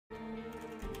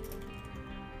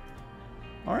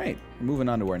Alright, moving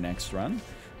on to our next run.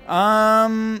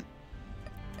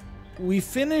 We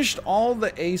finished all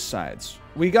the A-sides.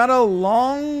 We got a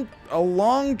long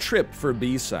trip for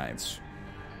B-sides.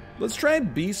 Let's try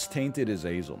Beast Tainted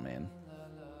Azazel, man.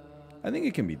 I think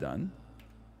it can be done.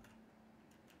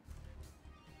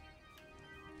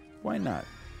 Why not?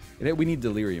 We need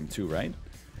Delirium too, right?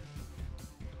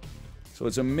 So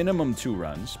it's a minimum 2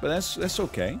 runs, but that's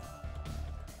okay.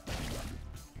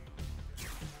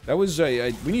 That was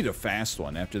we need a fast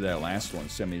one after that last one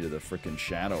sent me to the frickin'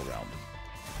 Shadow Realm.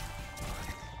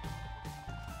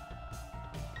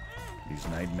 These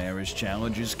nightmarish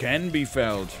challenges can be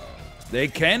felt. They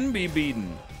can be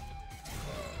beaten.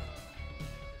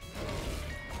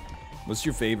 What's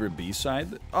your favorite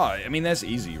B-side? Oh, I mean, that's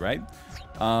easy, right?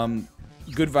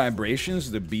 Good Vibrations,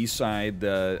 the B-side,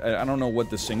 I don't know what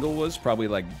the single was, probably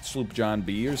like Sloop John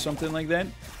B or something like that.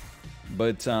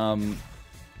 But,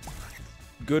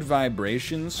 Good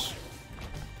Vibrations,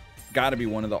 gotta be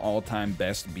one of the all-time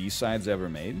best B-sides ever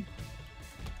made.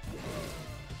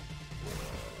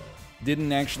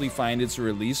 Didn't actually find its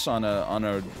release on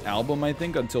a album, I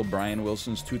think, until Brian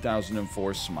Wilson's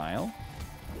 2004 Smile.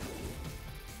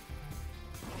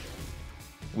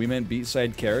 We meant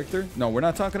B-side character? No, we're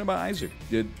not talking about Isaac.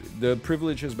 The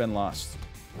privilege has been lost.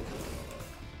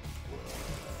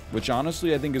 Which,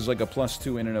 honestly, I think is like a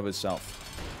 +2 in and of itself.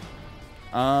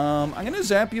 I'm gonna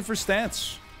zap you for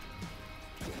stats.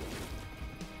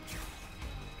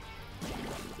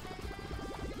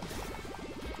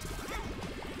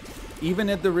 Even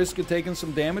at the risk of taking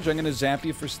some damage, I'm gonna zap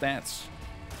you for stats.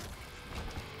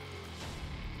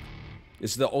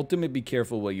 It's the ultimate be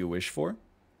careful what you wish for.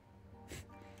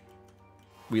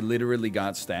 We literally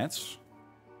got stats.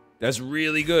 That's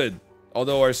really good.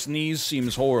 Although our sneeze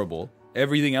seems horrible.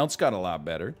 Everything else got a lot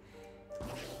better.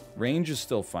 Range is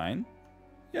still fine.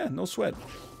 Yeah, no sweat.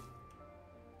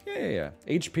 Yeah.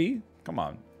 HP? Come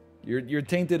on. You're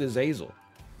tainted as Azazel.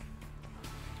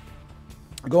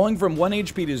 Going from 1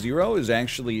 HP to 0 is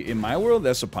actually, in my world,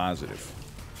 that's a positive.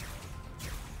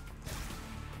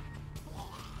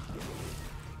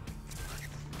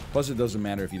 Plus, it doesn't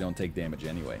matter if you don't take damage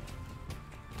anyway.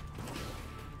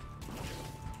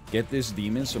 Get this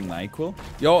demon some NyQuil.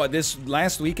 Yo, this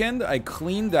last weekend, I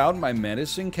cleaned out my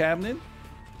medicine cabinet.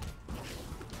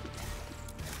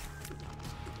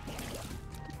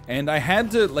 And I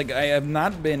had to, like, I have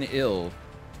not been ill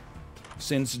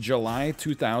since July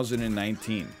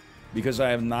 2019. Because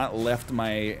I have not left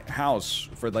my house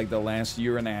for, like, the last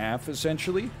year and a half,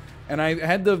 essentially. And I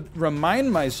had to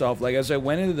remind myself, like, as I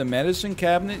went into the medicine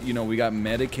cabinet, you know, we got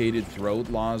medicated throat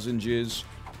lozenges.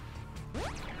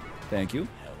 Thank you.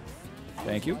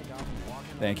 Thank you.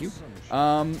 Thank you.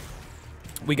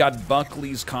 We got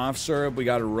Buckley's cough syrup. We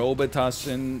got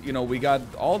Robitussin. You know, we got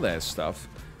all that stuff.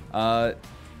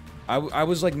 I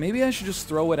was like, maybe I should just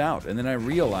throw it out. And then I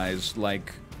realized,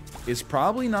 like, it's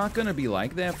probably not going to be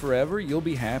like that forever. You'll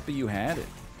be happy you had it.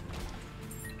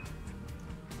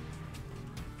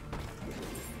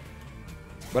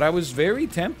 But I was very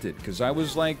tempted, because I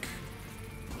was like,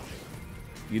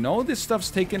 you know, this stuff's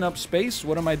taking up space.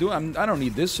 What am I doing? I don't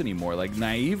need this anymore. Like,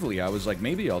 naively, I was like,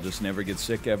 maybe I'll just never get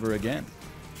sick ever again.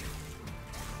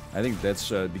 I think that's,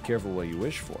 be careful what you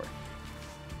wish for.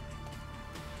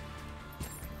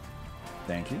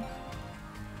 Thank you.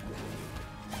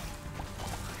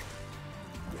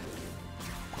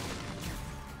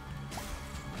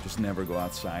 Just never go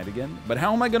outside again. But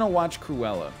how am I going to watch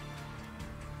Cruella?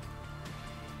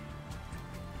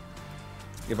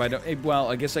 If I don't, well,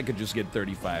 I guess I could just get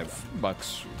 $35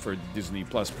 for Disney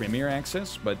Plus Premier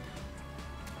Access, but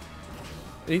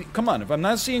come on, if I'm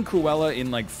not seeing Cruella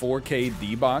in like 4K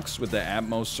D-Box with the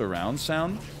Atmos surround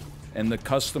sound and the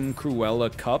custom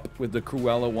Cruella cup with the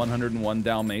Cruella 101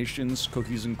 Dalmatians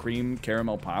cookies and cream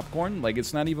caramel popcorn, like,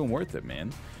 it's not even worth it,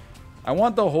 man. I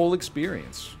want the whole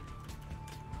experience.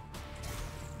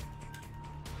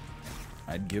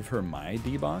 I'd give her my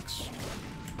D-Box.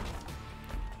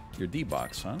 Your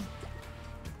D-Box, huh?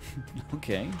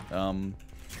 Okay. All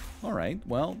right.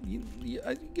 Well,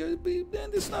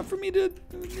 it's not for me to...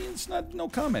 It's not... No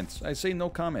comments. I say no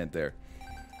comment there.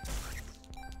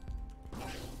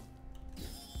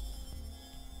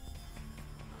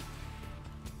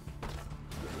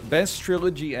 Best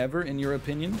trilogy ever, in your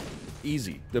opinion?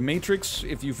 Easy. The Matrix,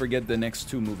 if you forget the next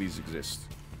 2 movies exist.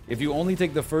 If you only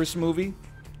take the first movie,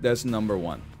 that's number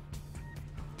 1.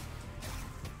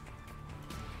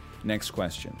 Next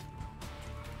question.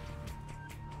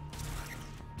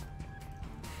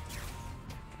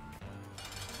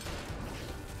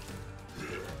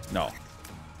 No.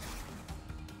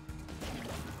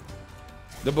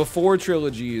 The Before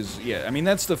trilogy is, yeah, I mean,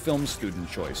 that's the film student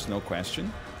choice, no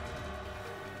question.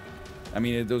 I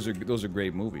mean, those are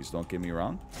great movies, don't get me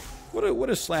wrong. What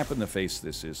a slap in the face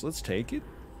this is. Let's take it.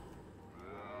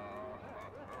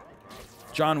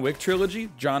 John Wick trilogy?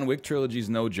 John Wick trilogy's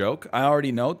no joke. I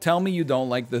already know. Tell me you don't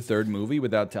like the third movie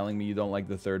without telling me you don't like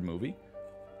the third movie.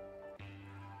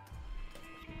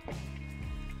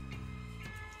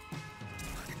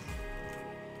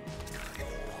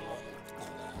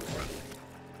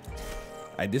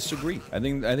 I disagree. I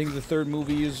think the third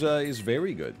movie is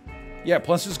very good. Yeah,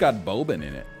 plus it's got Boban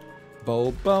in it.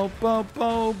 Boban.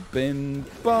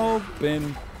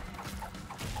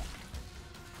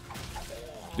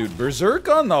 Dude, Berserk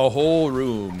on the whole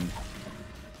room.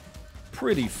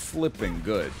 Pretty flipping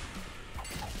good.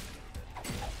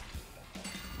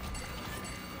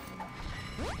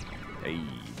 Hey,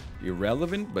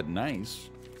 irrelevant but nice.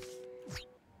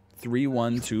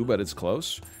 3-1-2, but it's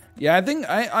close. Yeah,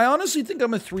 I honestly think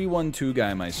I'm a 3-1-2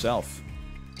 guy myself.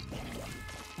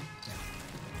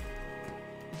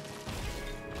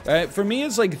 For me,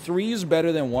 it's like 3 is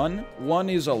better than 1. 1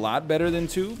 is a lot better than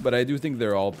 2, but I do think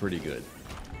they're all pretty good.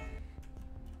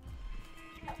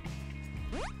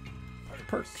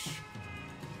 Perks.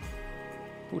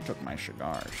 Who took my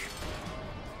cigars?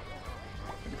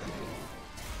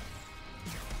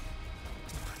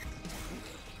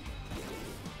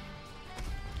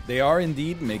 They are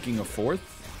indeed making a 4th.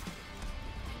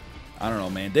 I don't know,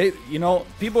 man. You know,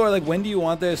 people are like, when do you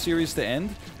want the series to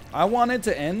end? I want it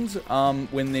to end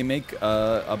when they make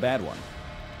a bad one.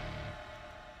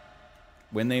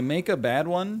 When they make a bad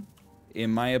one,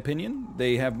 in my opinion,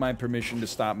 they have my permission to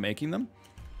stop making them.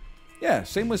 Yeah,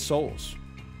 same with Souls.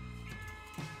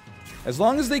 As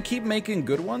long as they keep making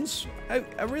good ones,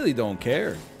 I really don't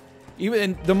care.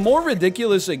 Even the more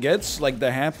ridiculous it gets, like,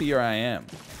 the happier I am.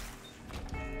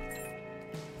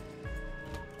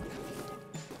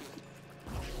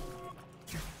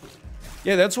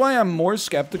 Yeah, that's why I'm more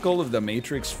skeptical of The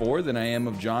Matrix 4 than I am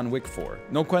of John Wick 4.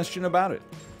 No question about it.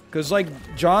 Because, like,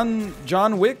 John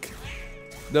Wick,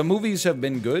 the movies have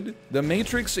been good. The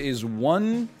Matrix is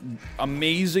one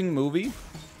amazing movie.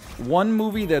 One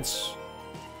movie that's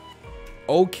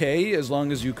okay as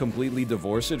long as you completely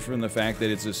divorce it from the fact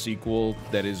that it's a sequel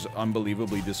that is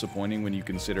unbelievably disappointing when you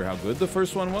consider how good the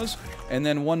first one was. And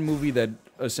then one movie that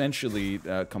essentially,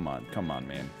 come on,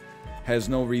 man, has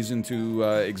no reason to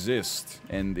exist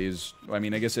and is, I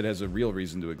mean, I guess it has a real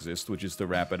reason to exist, which is to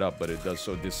wrap it up, but it does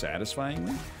so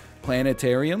dissatisfyingly.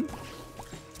 Planetarium.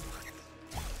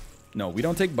 No, we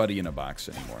don't take Buddy in a Box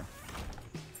anymore.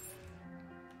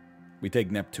 We take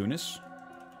Neptunus.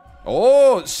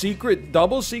 Oh,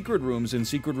 double secret rooms, and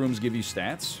secret rooms give you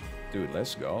stats? Dude,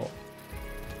 let's go.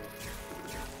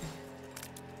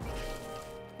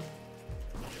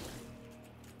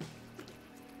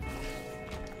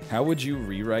 How would you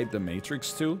rewrite The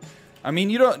Matrix 2? I mean,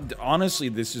 you don't, honestly,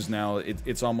 this is now,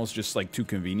 it's almost just like too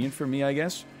convenient for me, I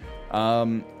guess.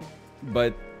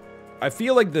 But I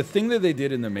feel like the thing that they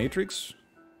did in The Matrix,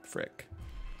 frick,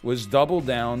 was double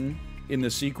down in the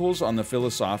sequels on the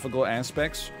philosophical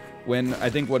aspects, when I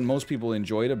think what most people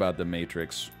enjoyed about The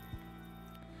Matrix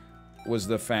was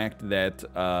the fact that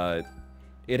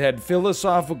it had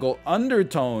philosophical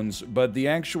undertones, but the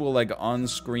actual, like,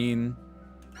 on-screen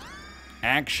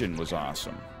action was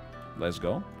awesome. Let's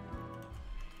go.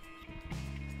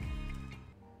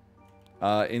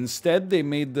 Instead, they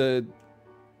made the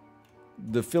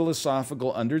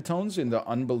philosophical undertones into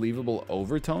unbelievable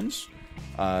overtones.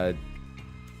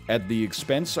 At the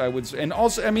expense, I would say. And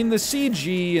also, I mean, the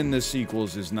CG in the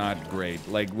sequels is not great.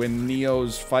 Like, when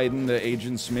Neo's fighting the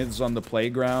Agent Smiths on the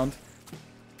playground,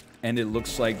 and it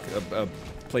looks like a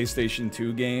PlayStation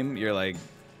 2 game, you're like...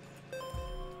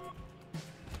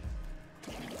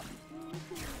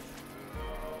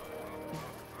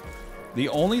 The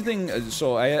only thing,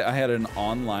 so I had an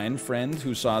online friend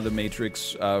who saw The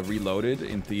Matrix Reloaded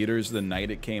in theaters the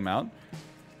night it came out.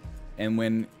 And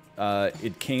when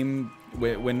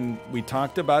when we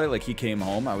talked about it, like, he came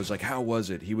home, I was like, how was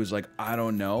it? He was like, I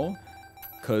don't know.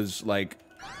 Because, like,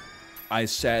 I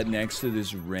sat next to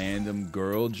this random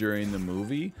girl during the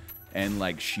movie, and,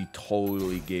 like, she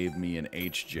totally gave me an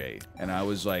HJ. And I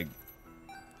was like,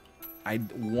 I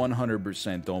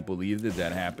 100% don't believe that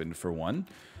that happened, for one.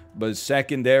 But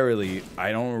secondarily,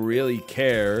 I don't really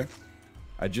care.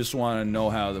 I just want to know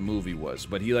how the movie was.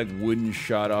 But he, like, wouldn't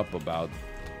shut up about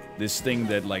this thing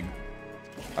that, like...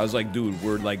 I was like, dude,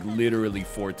 we're, like, literally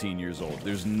 14 years old.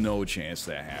 There's no chance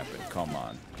that happened. Come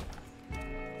on.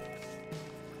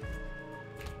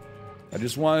 I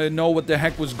just wanted to know what the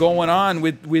heck was going on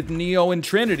with Neo and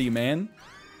Trinity, man.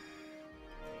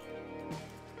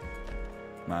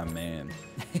 My man.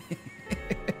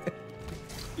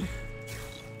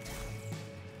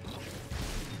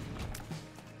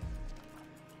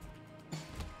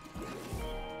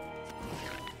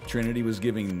 Trinity was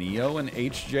giving Neo an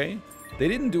HJ. They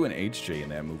didn't do an HJ in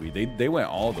that movie. They went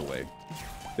all the way.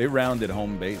 They rounded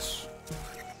home base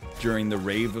during the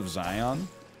Rave of Zion,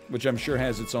 which I'm sure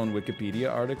has its own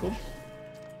Wikipedia article.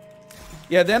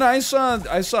 Yeah, then I saw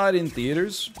it in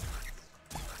theaters.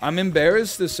 I'm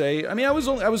embarrassed to say. I mean, I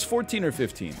was 14 or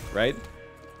 15, right?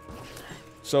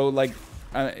 So like,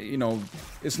 you know,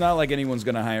 it's not like anyone's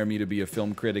gonna hire me to be a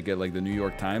film critic at like the New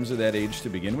York Times at that age to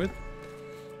begin with.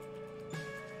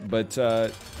 But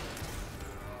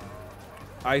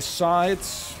I saw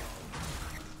it,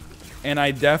 and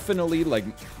I definitely, like,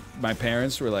 my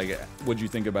parents were like, what'd you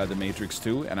think about The Matrix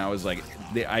 2? And I was like,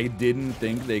 I didn't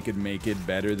think they could make it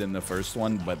better than the first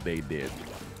one, but they did.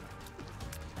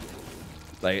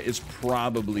 Like, it's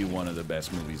probably one of the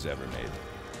best movies ever made.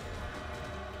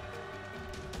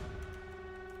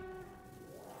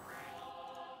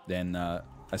 Then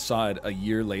I saw it a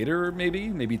year later,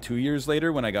 maybe 2 years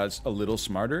later, when I got a little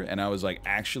smarter, and I was like,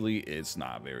 actually, it's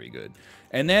not very good.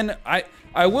 And then I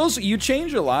will say, you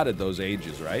change a lot at those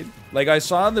ages, right? Like, I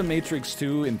saw The Matrix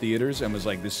 2 in theaters and was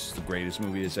like, this is the greatest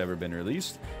movie that's ever been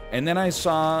released. And then I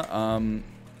saw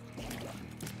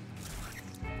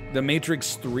The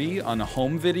Matrix 3 on a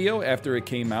home video after it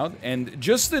came out, and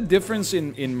just the difference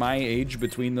in my age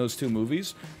between those two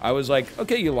movies, I was like,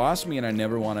 okay, you lost me, and I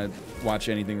never want to watch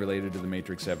anything related to The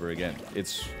Matrix ever again.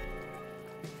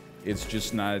 It's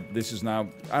just not, this is not,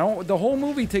 the whole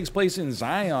movie takes place in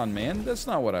Zion, man. That's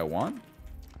not what I want.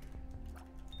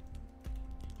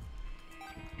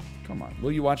 Come on.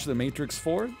 Will you watch The Matrix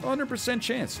 4? 100%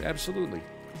 chance, absolutely.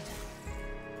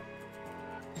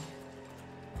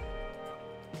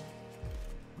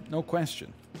 No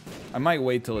question. I might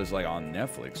wait till it's like on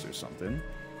Netflix or something.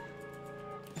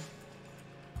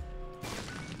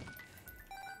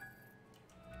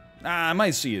 I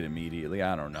might see it immediately.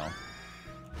 I don't know.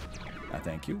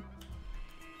 Thank you.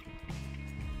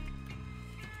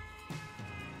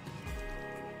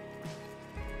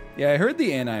 Yeah, I heard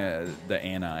the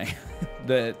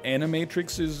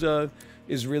Animatrix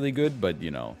is really good, but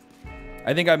you know,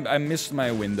 I think I missed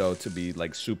my window to be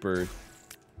like super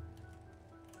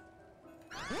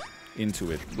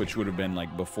into it, which would have been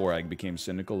like before I became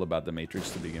cynical about The Matrix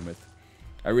to begin with.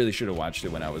 I really should have watched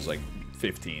it when I was like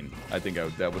 15. I think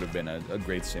that would have been a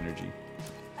great synergy.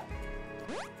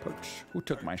 Perch. Who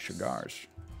took my cigars?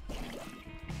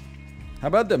 How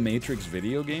about the Matrix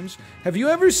video games? Have you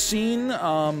ever seen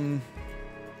the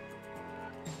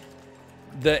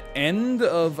end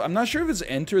of... I'm not sure if it's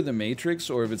Enter the Matrix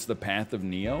or if it's The Path of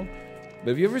Neo. But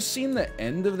have you ever seen the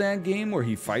end of that game where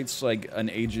he fights like an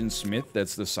Agent Smith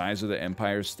that's the size of the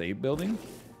Empire State Building?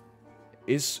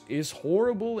 It's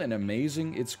horrible and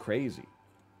amazing. It's crazy.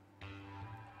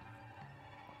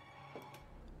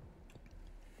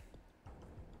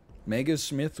 Mega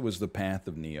Smith was the Path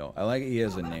of Neo. I like he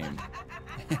has a name.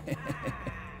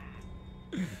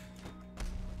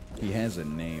 He has a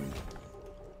name.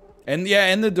 And yeah,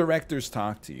 and the directors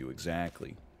talk to you,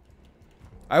 exactly.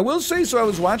 I will say, so I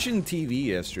was watching TV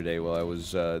yesterday while I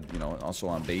was, you know, also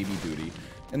on baby duty.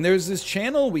 And there's this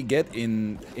channel we get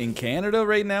in Canada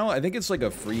right now. I think it's like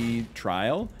a free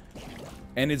trial.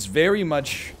 And it's very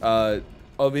much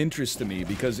of interest to me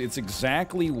because it's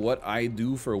exactly what I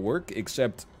do for work,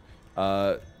 except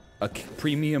a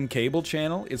premium cable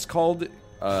channel. It's called,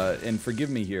 and forgive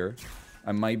me here,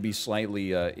 I might be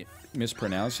slightly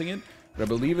mispronouncing it, but I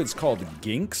believe it's called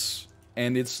Ginx.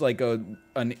 And it's like an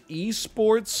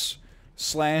esports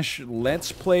 /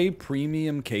 let's play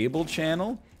premium cable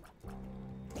channel.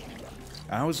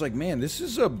 I was like, man, this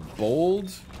is a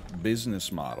bold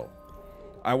business model.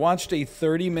 I watched a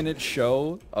 30-minute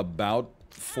show about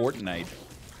Fortnite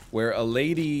where a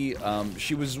lady,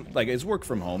 she was like, it's work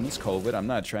from home, it's COVID, I'm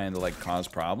not trying to like cause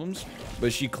problems,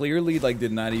 but she clearly like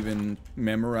did not even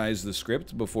memorize the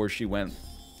script before she went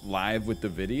live with the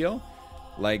video.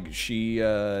 Like she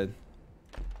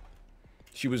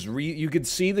was you could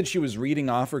see that she was reading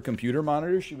off her computer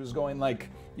monitor. She was going like,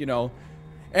 you know,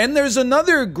 and there's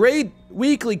another great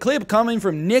weekly clip coming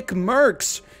from Nick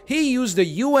Merckx. He used a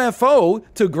UFO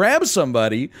to grab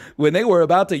somebody when they were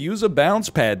about to use a bounce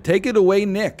pad. Take it away,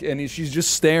 Nick. And she's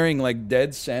just staring like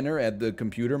dead center at the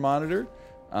computer monitor.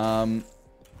 And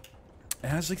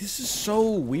I was like, this is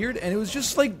so weird. And it was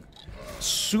just like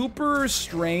super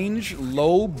strange,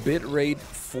 low bitrate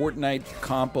Fortnite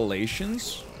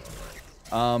compilations.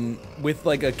 With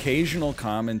like occasional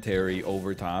commentary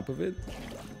over top of it.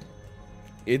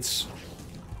 It's...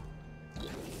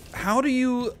 how do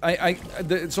you...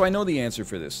 So I know the answer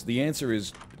for this. The answer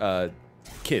is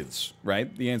kids,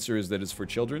 right? The answer is that it's for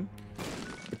children.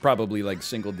 Probably like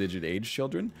single-digit age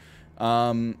children.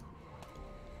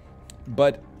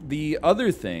 But the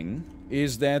other thing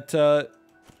is that...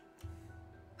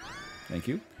 thank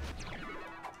you.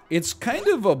 It's kind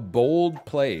of a bold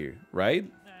play, right?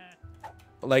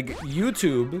 Like,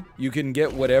 YouTube, you can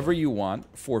get whatever you want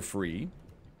for free.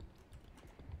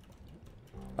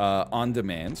 On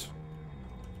demand.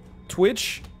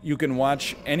 Twitch, you can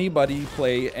watch anybody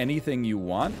play anything you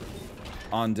want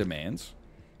on demand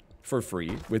for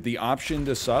free with the option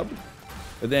to sub.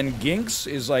 Then Ginks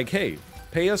is like, hey,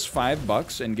 pay us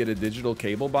 $5 and get a digital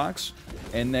cable box.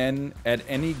 And then at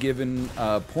any given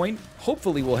point,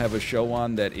 hopefully we'll have a show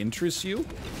on that interests you.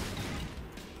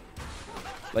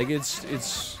 Like, it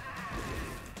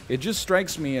just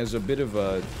strikes me as a bit of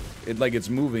a... like it's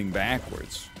moving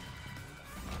backwards.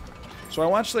 So I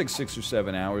watched like 6 or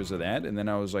 7 hours of that, and then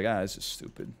I was like, this is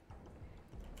stupid.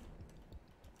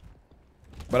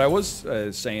 But I was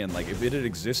saying, like, if it had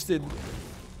existed...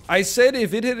 I said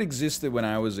if it had existed when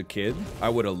I was a kid, I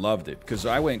would have loved it. Because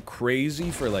I went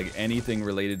crazy for, like, anything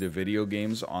related to video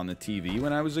games on the TV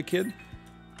when I was a kid.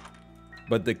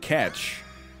 But the catch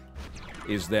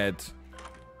is that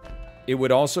it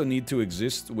would also need to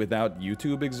exist without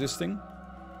YouTube existing.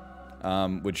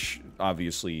 Which,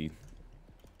 obviously...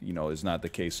 you know, is not the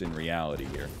case in reality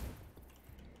here.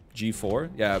 G4?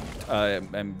 Yeah,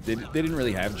 they didn't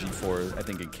really have G4, I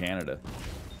think, in Canada.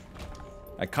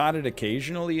 I caught it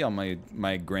occasionally on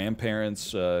my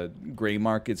grandparents' gray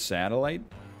market satellite.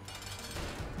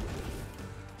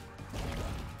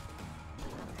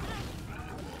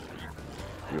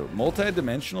 Yo,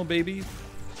 multi-dimensional, baby?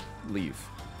 Leave.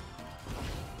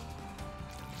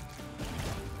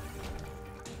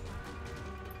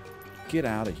 Get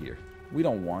out of here. We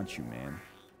don't want you, man.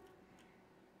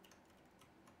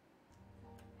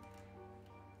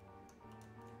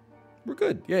 We're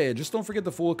good. Yeah, just don't forget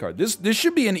the Fool card. This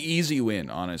should be an easy win,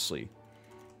 honestly.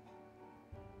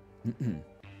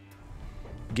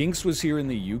 Ginks was here in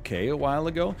the UK a while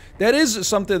ago. That is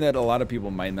something that a lot of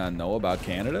people might not know about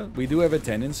Canada. We do have a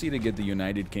tendency to get the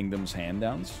United Kingdom's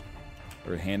hand-downs.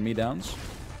 Or hand-me-downs.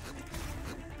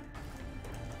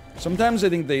 Sometimes I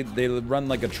think they run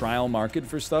like a trial market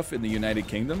for stuff in the United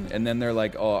Kingdom, and then they're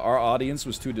like, oh, our audience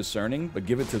was too discerning, but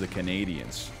give it to the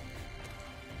Canadians.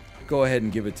 Go ahead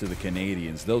and give it to the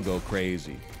Canadians. They'll go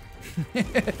crazy.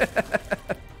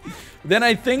 Then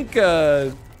I think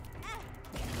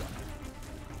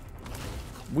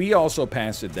we also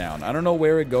pass it down. I don't know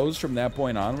where it goes from that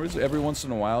point onwards. Every once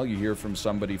in a while you hear from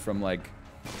somebody from, like,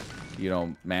 you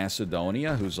know,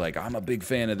 Macedonia, who's like, I'm a big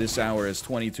fan of this hour is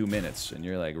 22 minutes. And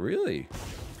you're like, really?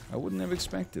 I wouldn't have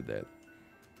expected that.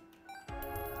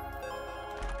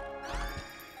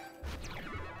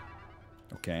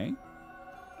 Okay.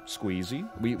 Squeezy.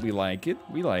 We like it.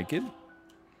 We like it.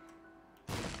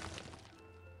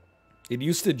 It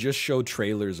used to just show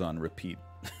trailers on repeat.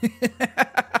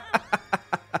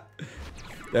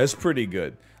 That's pretty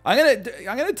good. I'm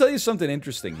gonna tell you something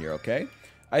interesting here, okay?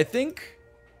 I think...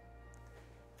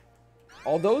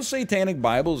 although Satanic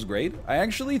Bible is great, I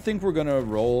actually think we're gonna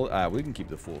roll... we can keep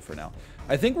the Fool for now.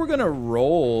 I think we're gonna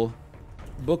roll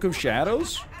Book of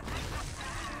Shadows.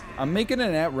 I'm making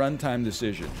an at runtime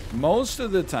decision. Most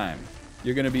of the time,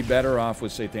 you're gonna be better off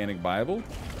with Satanic Bible.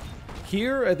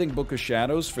 Here, I think Book of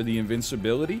Shadows for the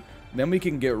invincibility. Then we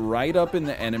can get right up in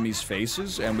the enemy's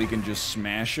faces, and we can just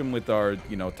smash them with our,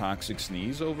 you know, Toxic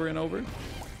Sneeze over and over.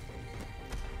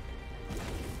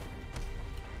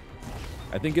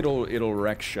 I think it'll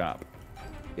wreck shop.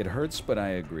 It hurts, but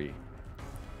I agree.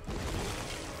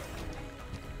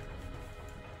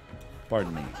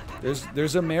 Pardon me.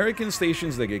 There's American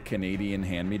stations that get Canadian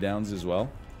hand-me-downs as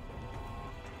well.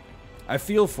 I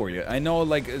feel for you. I know,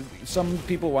 like, some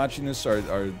people watching this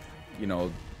are you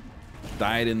know,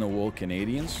 dyed-in-the-wool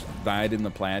Canadians,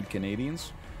 dyed-in-the-plaid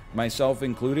Canadians, myself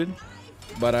included.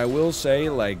 But I will say,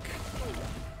 like,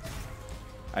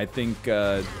 I think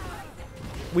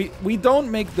we don't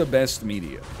make the best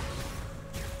media.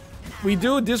 We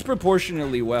do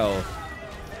disproportionately well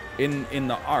in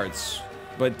the arts,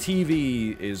 but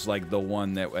TV is like the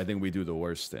one that I think we do the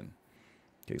worst in.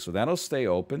 Okay, so that'll stay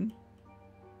open.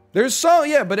 There's some,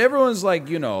 yeah, but everyone's like,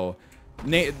 you know,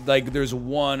 like there's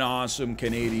one awesome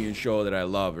Canadian show that I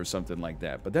love or something like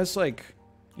that. But that's like,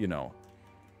 you know,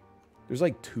 there's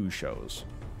like 2 shows.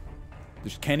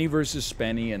 There's Kenny versus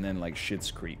Spenny and then like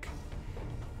Schitt's Creek.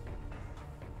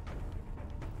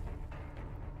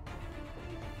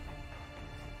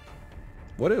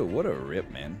 What a rip,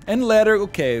 man. And Letter,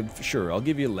 okay, sure, I'll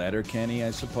give you Letter Kenny,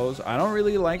 I suppose. I don't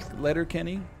really like Letter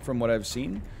Kenny from what I've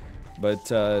seen,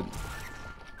 but I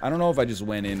don't know if I just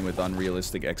went in with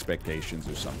unrealistic expectations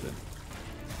or something.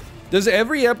 Does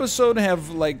every episode have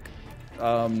like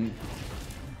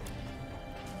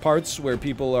parts where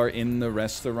people are in the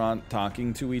restaurant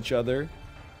talking to each other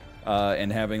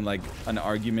and having like an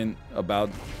argument about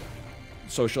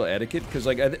social etiquette? Because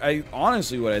like I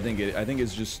honestly, what I think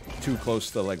it's just too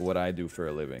close to like what I do for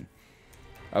a living.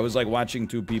 I was like watching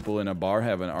two people in a bar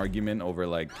have an argument over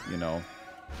like, you know,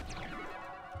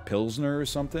 Pilsner or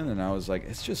something, and I was like,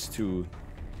 it's just too,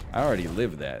 I already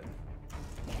live that.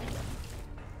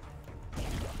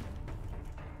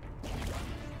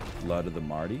 Lud of the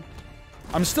Marty.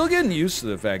 I'm still getting used to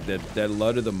the fact that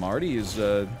Lud of the Marty is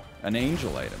an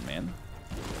angel item, man.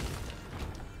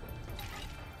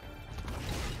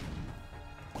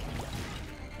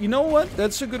 You know what?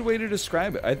 That's a good way to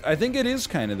describe it. I think it is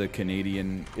kind of the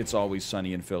Canadian It's Always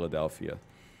Sunny in Philadelphia.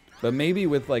 But maybe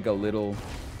with like a little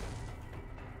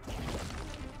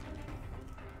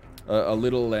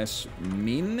less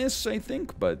meanness, I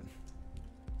think, but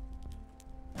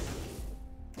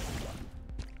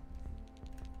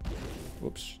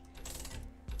whoops.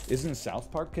 Isn't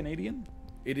South Park Canadian?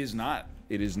 It is not.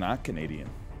 It is not Canadian.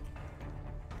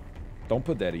 Don't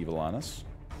put that evil on us.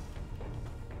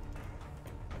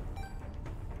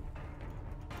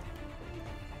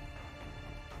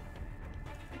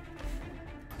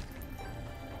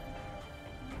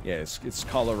 Yeah, it's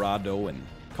Coloradoan.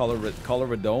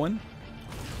 Coloradoan?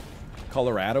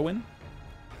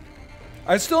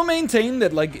 I still maintain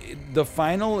that, like, the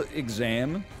final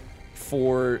exam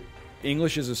for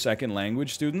English as a second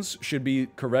language students should be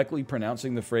correctly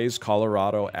pronouncing the phrase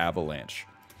Colorado Avalanche.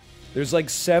 There's like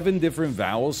 7 different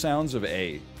vowel sounds of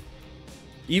A.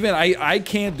 Even I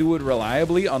can't do it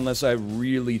reliably unless I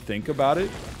really think about it.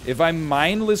 If I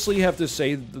mindlessly have to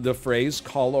say the phrase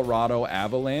Colorado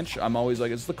Avalanche, I'm always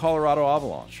like, it's the Colorado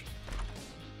Avalanche.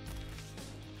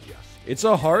 It's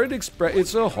a hard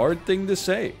thing to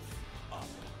say.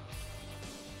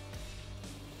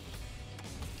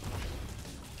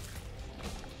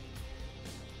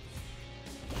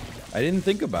 I didn't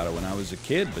think about it when I was a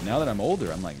kid, but now that I'm older,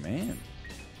 I'm like, man.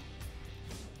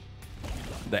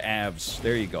 The Avs.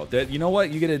 There you go. That, you know what?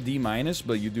 You get a D-,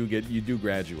 but you do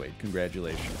graduate.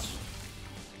 Congratulations.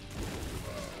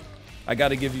 I got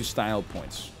to give you style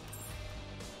points.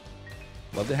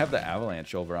 Love to have the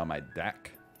Avalanche over on my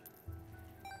deck.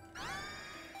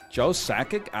 Joe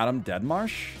Sakic, Adam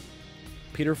Deadmarsh,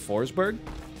 Peter Forsberg.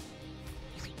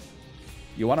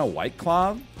 You want a White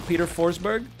Claw, Peter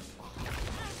Forsberg?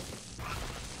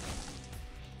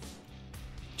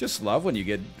 Just love when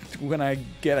I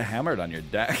get hammered on your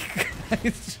deck.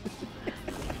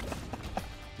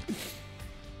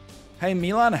 Hey,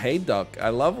 Milan Hajduk. I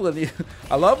love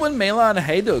when Milan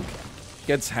Hajduk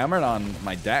gets hammered on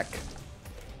my deck.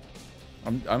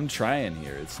 I'm trying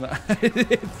here. It's not.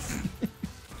 It's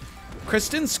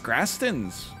Kristen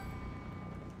Scrastons.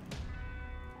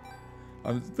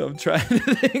 I'm trying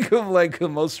to think of like the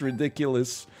most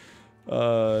ridiculous.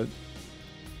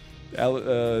 I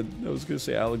was gonna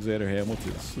say Alexander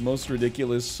Hamilton's the most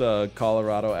ridiculous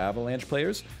Colorado Avalanche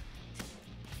players.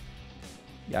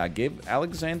 Yeah, I gave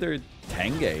Alexander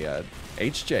Tange a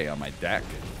HJ on my deck.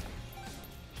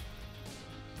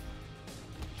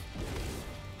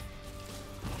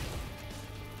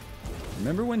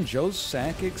 Remember when Joe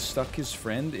Sakic stuck his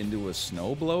friend into a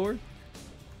snowblower?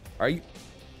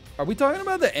 Are we talking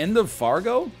about the end of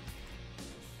Fargo?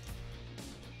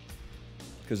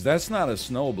 Because that's not a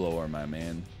snowblower, my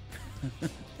man.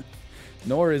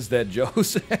 Nor is that Joe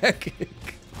Sakic.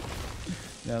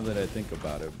 Now that I think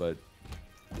about it, but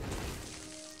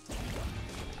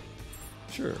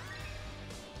sure.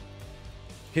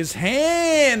 His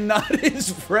hand, not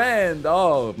his friend.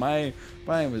 Oh, my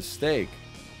mistake.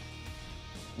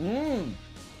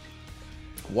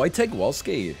 Wojtek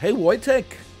Wolski. Hey, Wojtek.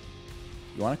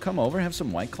 You want to come over and have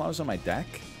some White Claws on my deck?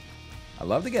 I'd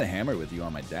love to get hammered with you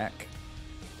on my deck.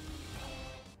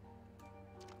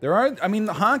 There are, I mean,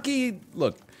 hockey,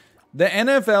 look, the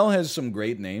NFL has some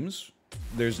great names.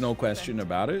 There's no question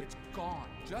about it.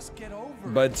 Just get over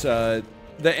but the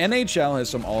NHL has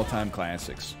some all-time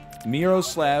classics.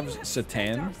 Miroslav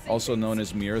Satan, also known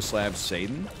as Miroslav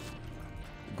Satan.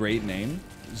 Great name.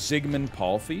 Zygmunt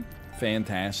Palffy,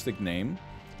 fantastic name.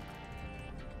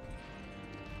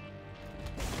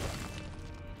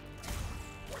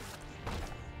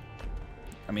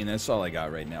 I mean, that's all I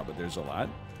got right now, but there's a lot.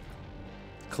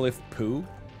 Cliff Pooh,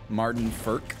 Martin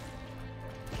Firk,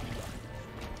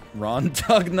 Ron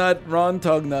Tugnut. Ron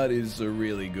Tugnut is a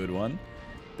really good one.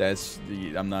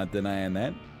 I'm not denying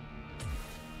that.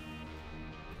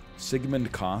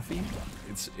 Sigmund Coffee?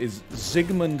 It's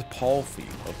Zygmunt Palfy,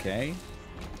 okay?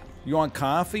 You want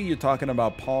coffee? You're talking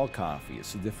about Paul Coffey.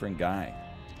 It's a different guy.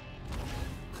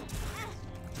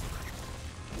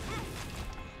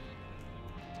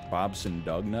 Bobson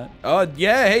Dugnut. Oh,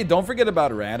 yeah, hey, don't forget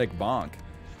about Radic Bonk.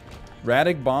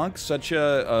 Radic Bonk, such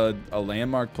a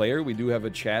landmark player. We do have a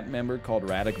chat member called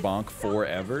Radic Bonk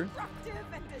Forever.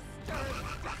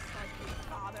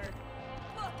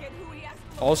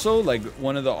 Also, like,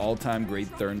 one of the all-time great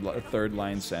third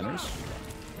line centers.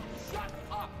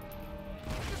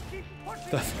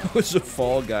 That was a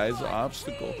Fall Guys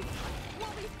obstacle.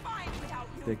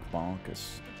 Dick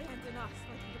Bonkus.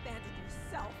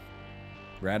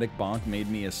 Radic Bonk made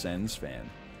me a Sens fan.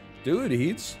 Dude,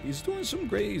 he's doing some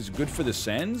great. He's good for the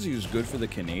Sens. He's good for the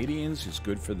Canadians. He's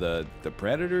good for the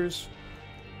Predators.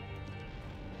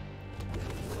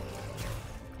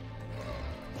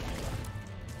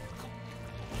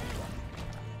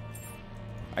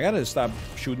 I gotta stop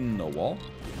shooting the wall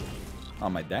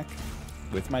on my deck,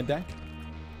 with my deck.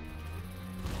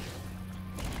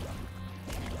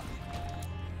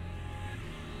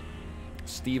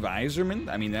 Steve Yzerman?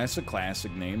 I mean, that's a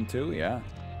classic name too, yeah.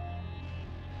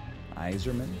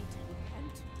 Yzerman.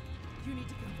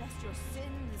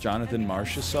 Jonathan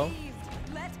Marchessault.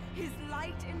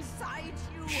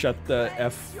 Shut the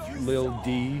F, Lil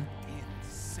D.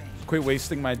 Quit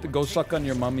wasting my... Go suck on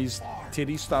your mummy's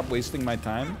titty. Stop wasting my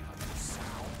time.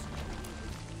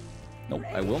 Nope,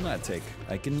 I will not take.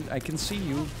 I can see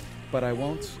you, but I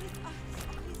won't.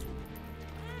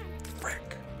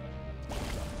 Frick.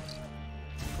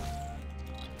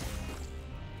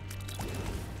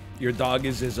 Your dog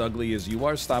is as ugly as you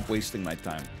are. Stop wasting my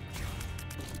time.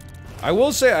 I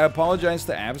will say I apologize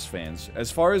to Avs fans.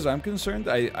 As far as I'm concerned,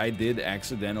 I did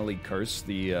accidentally curse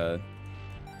the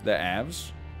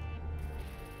Avs.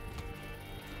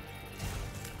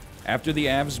 After the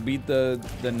Avs beat the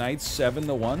Knights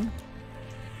 7-1,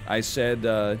 I said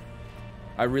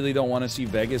I really don't want to see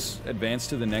Vegas advance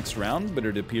to the next round, but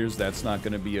it appears that's not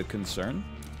going to be a concern.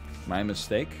 My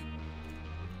mistake.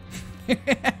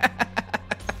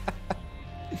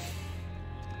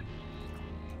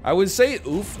 I would say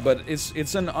oof, but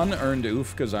it's an unearned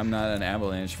oof because I'm not an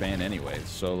Avalanche fan anyway.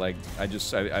 So like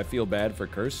I feel bad for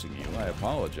cursing you. I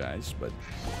apologize, but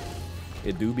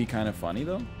it do be kind of funny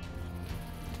though.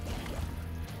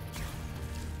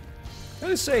 I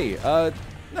gotta say,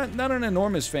 not an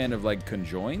enormous fan of like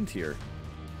Conjoined here.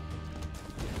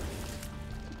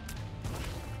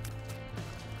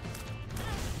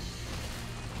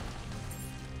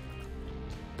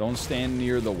 Don't stand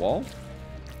near the wall.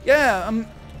 Yeah,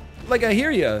 like, I hear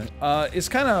you. It's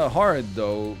kind of hard,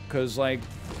 though, because, like,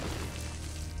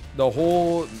 the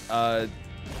whole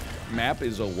map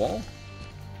is a wall.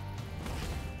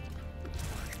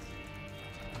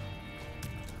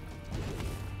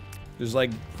 There's, like,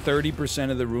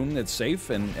 30% of the room that's safe,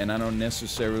 and I don't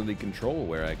necessarily control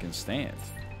where I can stand.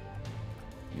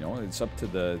 You know, it's up to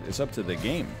the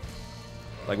game.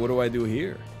 Like, what do I do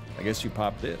here? I guess you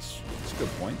pop this. That's a good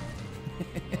point.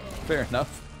 Fair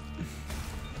enough.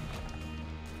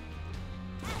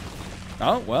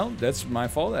 Oh, well, that's my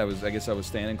fault. I guess I was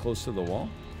standing close to the wall.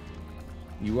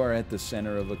 You are at the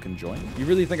center of a conjoint. You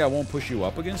really think I won't push you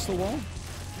up against the wall?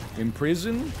 In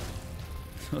prison?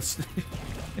 It's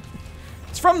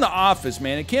from The Office,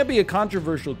 man. It can't be a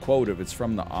controversial quote if it's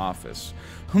from The Office.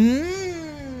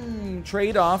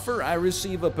 Trade offer. I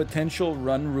receive a potential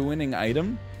run-ruining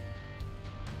item.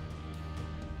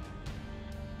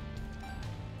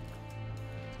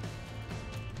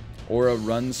 Or a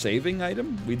run-saving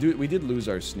item? We did lose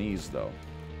our sneeze, though.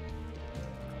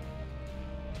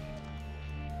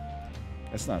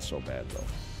 That's not so bad, though.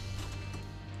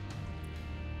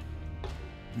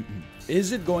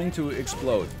 Is it going to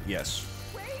explode? Yes.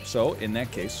 So, in that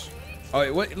case...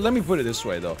 Alright, let me put it this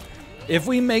way, though. If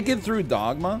we make it through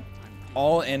Dogma,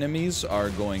 all enemies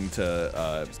are going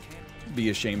to be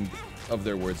ashamed of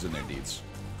their words and their deeds.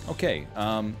 Okay,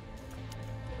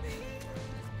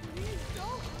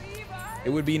 it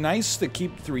would be nice to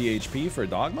keep 3 HP for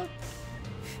Dogma.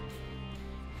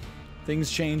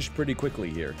 Things changed pretty quickly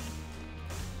here.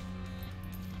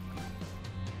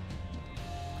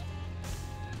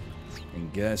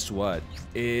 And guess what?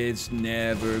 It's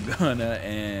never gonna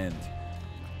end.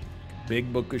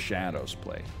 Big Book of Shadows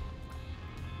play.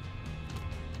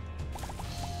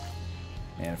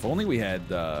 Man, if only we had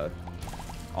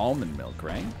almond milk,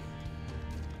 right?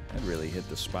 That really hit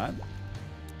the spot.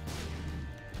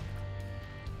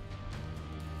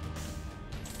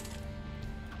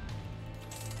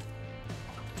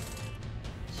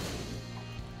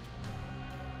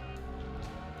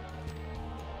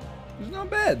 not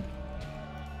bad.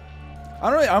 I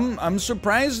don't know, I'm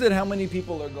surprised at how many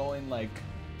people are going like,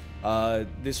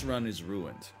 this run is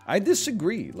ruined. I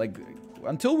disagree. Like,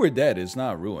 until we're dead, it's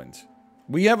not ruined.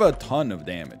 We have a ton of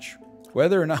damage.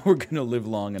 Whether or not we're gonna live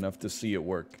long enough to see it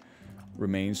work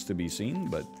remains to be seen,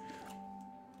 but...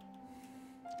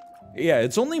 yeah,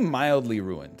 it's only mildly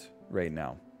ruined right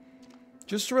now.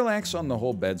 Just relax on the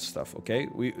whole bed stuff, okay?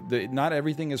 Not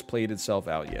everything has played itself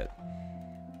out yet.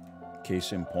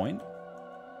 Case in point.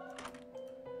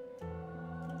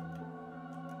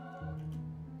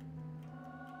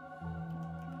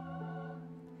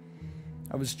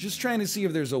 I was just trying to see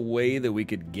if there's a way that we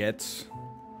could get...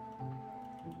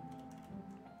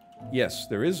 yes,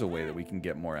 there is a way that we can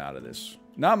get more out of this.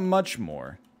 Not much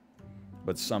more,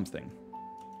 but something.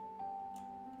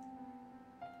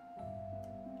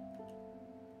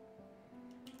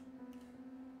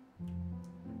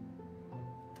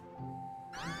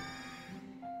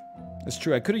 It's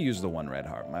true, I could have used the one red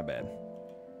heart, my bad.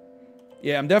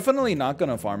 Yeah, I'm definitely not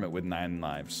gonna farm it with 9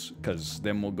 lives, because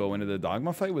then we'll go into the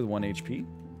Dogma fight with 1 HP.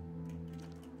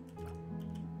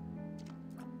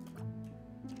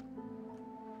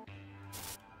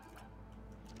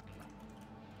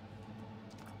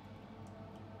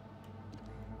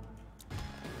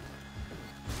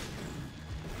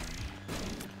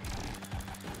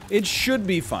 It should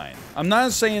be fine. I'm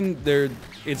not saying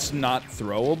it's not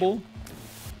throwable,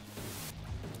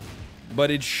 but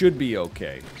it should be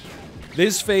okay.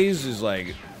 This phase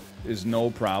is no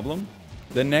problem.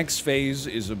 The next phase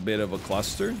is a bit of a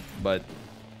cluster, but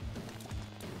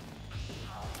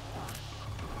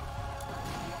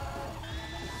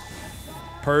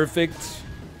perfect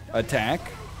attack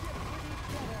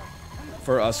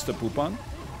for us to poop on.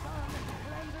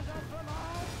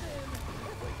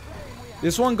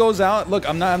 This one goes out. Look,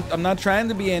 I'm not trying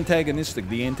to be antagonistic.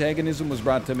 The antagonism was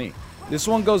brought to me. This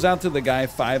one goes out to the guy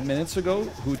 5 minutes ago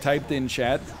who typed in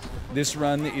chat, "This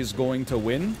run is going to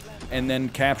win," and then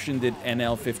captioned it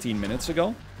NL 15 minutes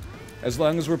ago. As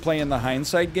long as we're playing the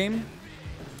hindsight game,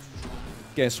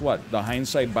 guess what? The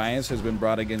hindsight bias has been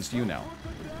brought against you now.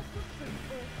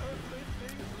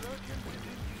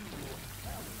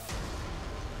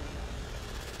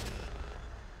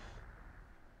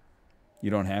 You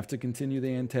don't have to continue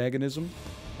the antagonism.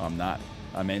 I'm not.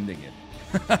 I'm ending it.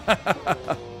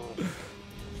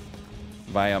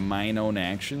 Via mine own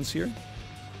actions here.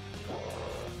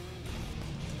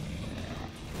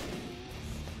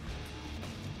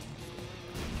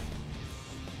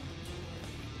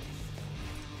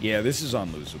 Yeah, this is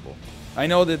unlosable. I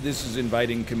know that this is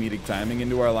inviting comedic timing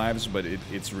into our lives, but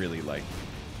it's really like...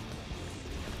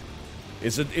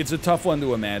 It's a tough one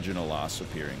to imagine a loss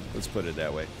appearing. Let's put it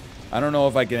that way. I don't know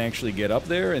if I can actually get up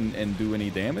there and do any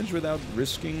damage without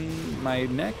risking my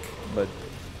neck, but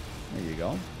there you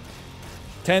go.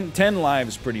 10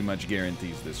 lives pretty much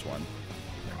guarantees this one.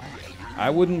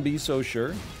 I wouldn't be so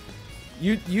sure.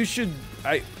 You should...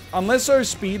 unless our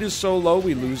speed is so low,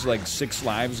 we lose like 6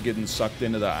 lives getting sucked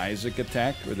into the Isaac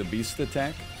attack or the Beast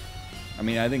attack. I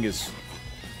mean, I think is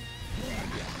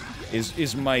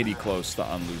mighty close to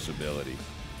unlosability.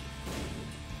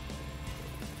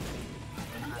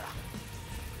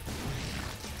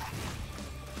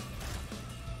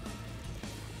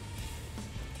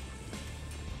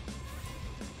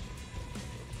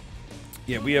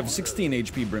 Yeah, we have 16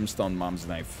 HP Brimstone Mom's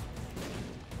Knife.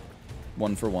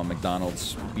 1-for-1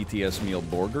 McDonald's BTS meal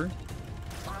burger.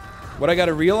 What I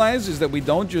gotta realize is that we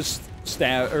don't just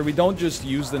stab, or we don't just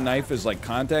use the knife as like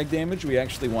contact damage, we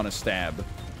actually want to stab.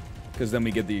 Because then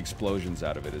we get the explosions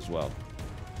out of it as well.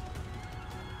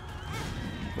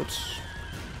 Whoops.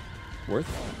 Worth?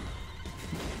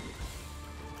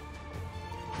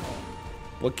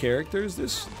 What character is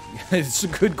this? It's a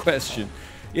good question.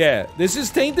 Yeah, this is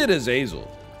Tainted Azazel,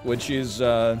 which is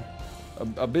a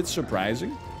bit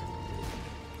surprising.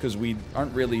 Because we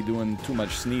aren't really doing too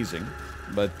much sneezing.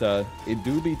 But it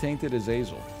do be Tainted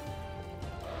Azazel.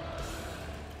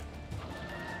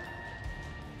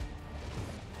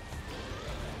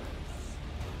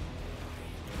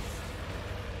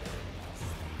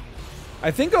 I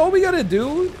think all we gotta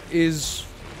do is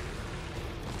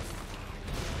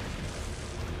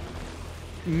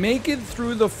make it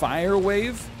through the fire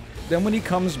wave. Then when he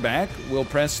comes back, we'll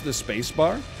press the space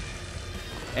bar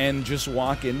and just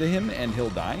walk into him and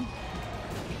he'll die.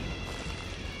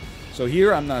 So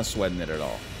here I'm not sweating it at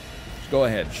all. Just go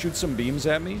ahead, shoot some beams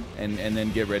at me and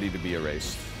then get ready to be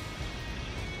erased.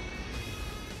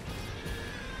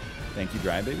 Thank you,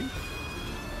 Dry Baby.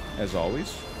 As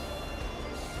always.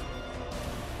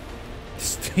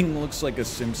 This thing looks like a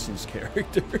Simpsons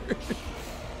character.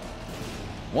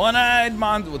 One-eyed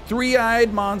monster,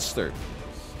 three-eyed monster.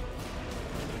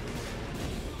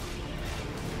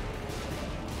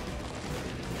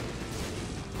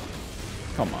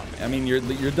 Come on, I mean, you're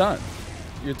done.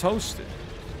 You're toasted.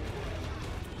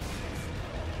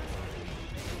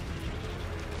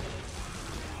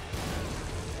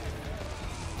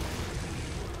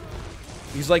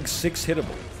 He's like 6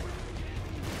 hittable.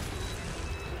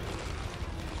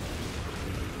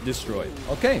 Destroyed.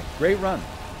 Okay, great run.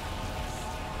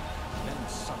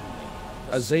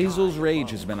 Azazel's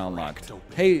Rage has been unlocked.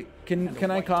 Hey, can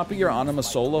I copy your Anima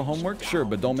Solo homework? Sure,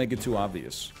 but don't make it too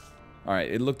obvious. Alright,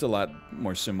 it looked a lot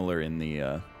more similar in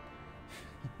the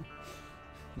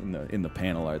in the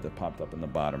panel art that popped up in the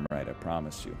bottom right, I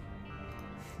promise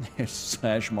you.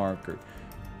 Slash marker.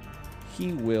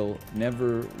 He will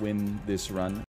never win this run.